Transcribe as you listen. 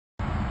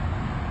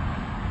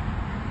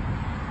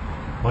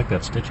I like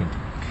that stitching.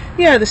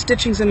 Yeah, the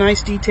stitching's a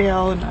nice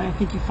detail, and I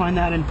think you find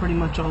that in pretty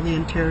much all the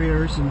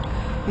interiors. And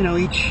you know,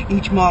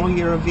 each model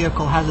year of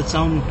vehicle has its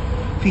own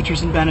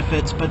features and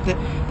benefits, but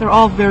they're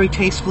all very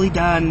tastefully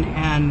done,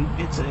 and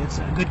it's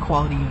a good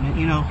quality unit.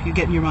 You know, you're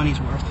getting your money's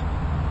worth.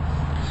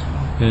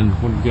 And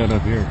what do you got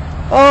up here?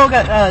 Oh,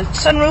 got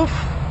sunroof.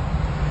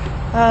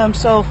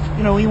 So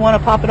you know, you want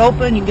to pop it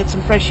open, you can get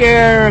some fresh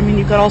air. I mean,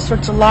 you've got all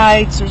sorts of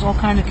lights. There's all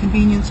kind of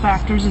convenience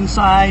factors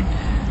inside.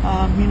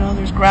 You know,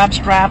 there's grab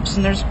straps,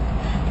 and there's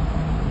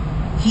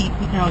heat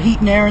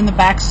and air in the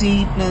back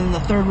seat, and then the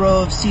third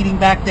row of seating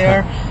back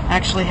there.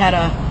 Actually had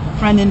a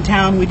friend in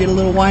town. We did a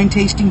little wine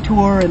tasting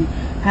tour and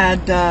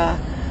had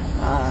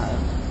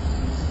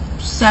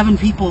 7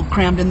 people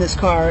crammed in this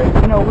car.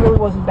 You know, it really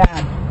wasn't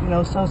bad. You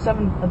know, so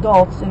 7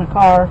 adults in a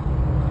car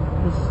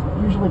is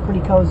usually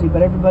pretty cozy,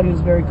 but everybody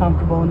was very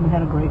comfortable, and we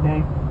had a great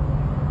day.